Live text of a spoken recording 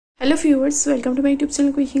Hello viewers, welcome to my YouTube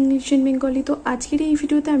channel quick English in Bengali. তো আজকের এই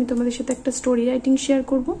ভিডিওতে আমি তোমাদের সাথে একটা স্টোরি রাইটিং শেয়ার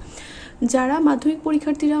করব। যারা মাধ্যমিক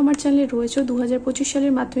পরীক্ষার্থীরা আমার চ্যানেলে রয়েছে 2025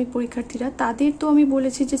 সালের মাধ্যমিক পরীক্ষার্থীরা, তাদের তো আমি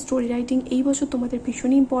বলেছি যে স্টোরি রাইটিং এই বছর তোমাদের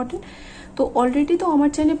ভীষণই ইম্পর্টেন্ট। তো অলরেডি তো আমার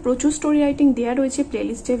চ্যানেলে প্রচুর স্টোরি রাইটিং দেওয়া রয়েছে,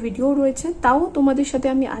 প্লেলিস্টে ভিডিও রয়েছে। তাও তোমাদের সাথে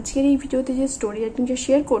আমি আজকের এই ভিডিওতে যে স্টোরি রাইটিংটা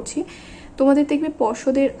শেয়ার করছি, তোমাদের দেখবে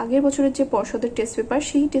পর্ষদের আগের বছরের যে পর্ষদের টেস্ট পেপার,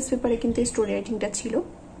 সেই টেস্ট পেপারে কিন্তু এই স্টোরি রাইটিংটা ছিল।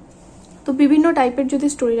 তো বিভিন্ন টাইপের যদি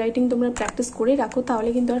স্টোরি রাইটিং তোমরা প্র্যাকটিস করে রাখো, তাহলে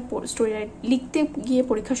কিন্তু আর স্টোরি লিখতে গিয়ে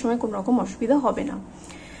পরীক্ষার সময় কোনো রকম অসুবিধা হবে না।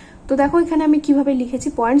 তো দেখো এখানে আমি কিভাবে লিখেছি,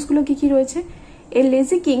 পয়েন্টসগুলো কি কি রয়েছে। এ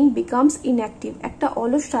লেজি কিং বিকামস ইনঅ্যাক্টিভ, একটা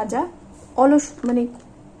অলস রাজা, অলস মানে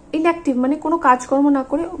ইনঅ্যাক্টিভ মানে কোনো কাজকর্ম না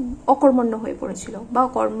করে অকর্মণ্য হয়ে পড়েছিল বা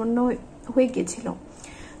অকর্মণ্য হয়ে গিয়েছিল।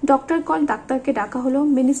 ডক্টর কল, ডাক্তারকে ডাকা হলো।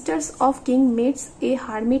 Ministers of king meets a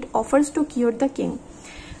hermit offers two cure the king.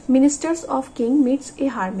 Ministers of king meets a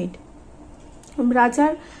hermit,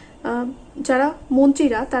 রাজার যারা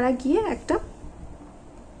মন্ত্রীরা তারা গিয়ে একটা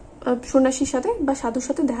সন্ন্যাসীর সাথে বা সাধুর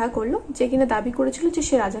সাথে দেখা করলো, যে কিনা দাবি করেছিল যে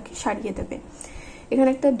সে রাজাকে সারিয়ে দেবে। এখানে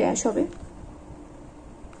একটা ড্যাশ হবে।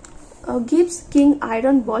 Gives king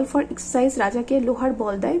iron ball for exercise, রাজাকে লোহার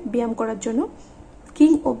বল দেয় ব্যায়াম করার জন্য।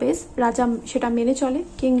 কিং ওবেস, রাজা সেটা মেনে চলে।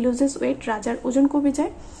 কিং লুজেস ওয়েট, রাজার ওজন কমে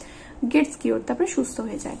যায়। গেটস কিওর, তারপরে সুস্থ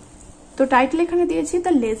হয়ে যায়। তো টাইটেল এখানে দিয়েছি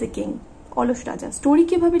দ্য লেজি কিং, অলস রাজা। স্টোরি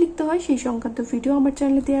কিভাবে লিখতে হয় সেই সংক্রান্ত ভিডিও আমার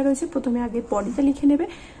চ্যানেলে দেওয়া রয়েছে। প্রথমে আগে বডিটা লিখে নেবে,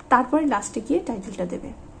 তারপরে লাস্টে গিয়ে টাইটেলটা দেবে।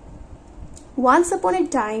 Once upon A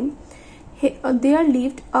time there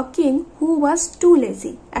lived a king who was two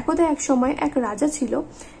lazy. একদা এক সময় এক রাজা ছিল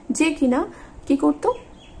যে কিনা কি করতো,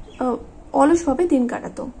 অলসভাবে দিন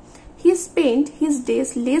কাটাতো। He spend his days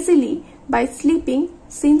লেজিলি by sleeping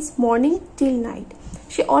since morning till night.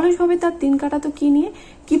 সে অলসভাবে তার দিন কাটাতো কি নিয়ে,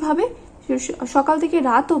 কিভাবে, সকাল থেকে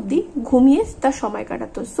রাত অবধি ঘুমিয়ে তার সময়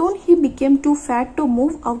কাটাতো। সোন he became two fat to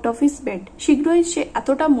move out of his bed. শীঘ্রই সে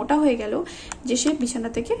এতটা মোটা হয়ে গেল যে সে বিছানা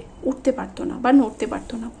থেকে উঠতে পারতো না বা নড়তে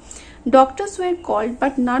পারতো না। Doctors war called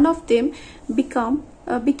but none of them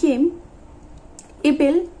became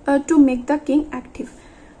able to make the king active.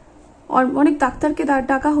 অনেক ডাক্তারকে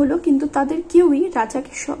ডাকা হলো, কিন্তু তাদের কেউই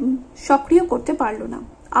রাজাকে সক্রিয় করতে পারলো না।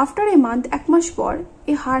 আফটার এ মান্থ, এক মাস পর,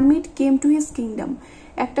 a hermit came to his kingdom,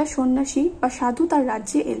 একটা সন্ন্যাসী বা সাধু তার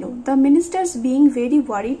রাজ্যে এলো। The ministers being very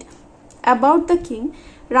worried about the king,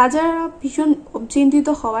 রাজারা ভীষণ চিন্তিত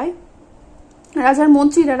হওয়ায়, রাজার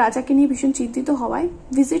মন্ত্রীরা রাজাকে নিয়ে ভীষণ চিন্তিত হওয়ায়,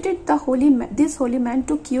 visited the this Holi man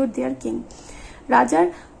to cure there king. রাজার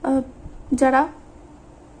যারা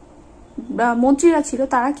মন্ত্রীরা ছিল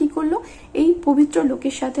তারা কি করলো, এই পবিত্র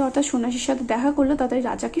লোকের সাথে অর্থাৎ সন্ন্যাসীর সাথে দেখা করলো তাদের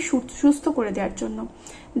রাজাকে সুস্থ করে দেওয়ার জন্য।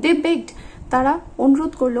 দে বেগড, তারা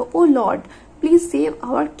অনুরোধ করলো, ও Lord please save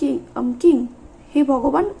our king, হে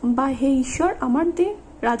ভগবান বা হে ঈশ্বর আমাদের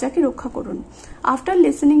রাজাকে রক্ষা করুন। আফটার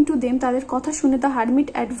লিসেনিং টু দেম, তাদের কথা শুনে the hermit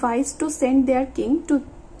advice to send there king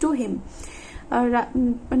to him.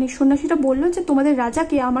 মানে সন্ন্যাসীটা বললো যে তোমাদের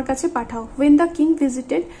রাজাকে আমার কাছে পাঠাও। ওয়েন দ্য কিং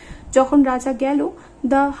ভিজিটেড, যখন রাজা গেল,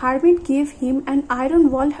 the hermit gave him an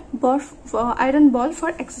iron ball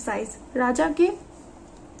for exercise. রাজাকে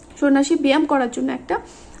সন্ন্যাসী ব্যায়াম করার জন্য একটা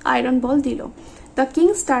আয়রন বল দিল। The king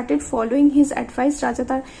started following his advice, রাজা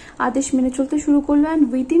তার আদেশ মেনে চলতে শুরু করলো। অ্যান্ড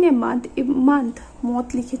উইদিন এ মান্থ, মত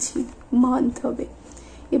লিখেছি, মান্থ হবে,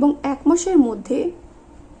 এবং এক মাসের মধ্যে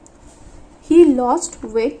হি লস্ট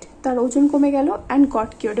ওয়েট, তার ওজন কমে গেল। অ্যান্ড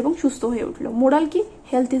গট কিওর্ড, এবং সুস্থ হয়ে উঠলো। মোরাল কি,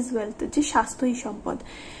 হেলথ ইজ ওয়েলথ, যে স্বাস্থ্যই সম্পদ।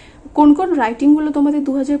 কোন কোন রাইটিংগুলো তোমাদের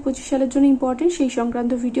 2025 সালের জন্য ইম্পর্টেন্ট সেই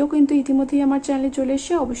সংক্রান্ত ভিডিও কিন্তু ইতিমধ্যেই আমার চ্যানেলে চলে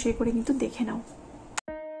এসেছে, অবশ্যই করে কিন্তু দেখে নাও।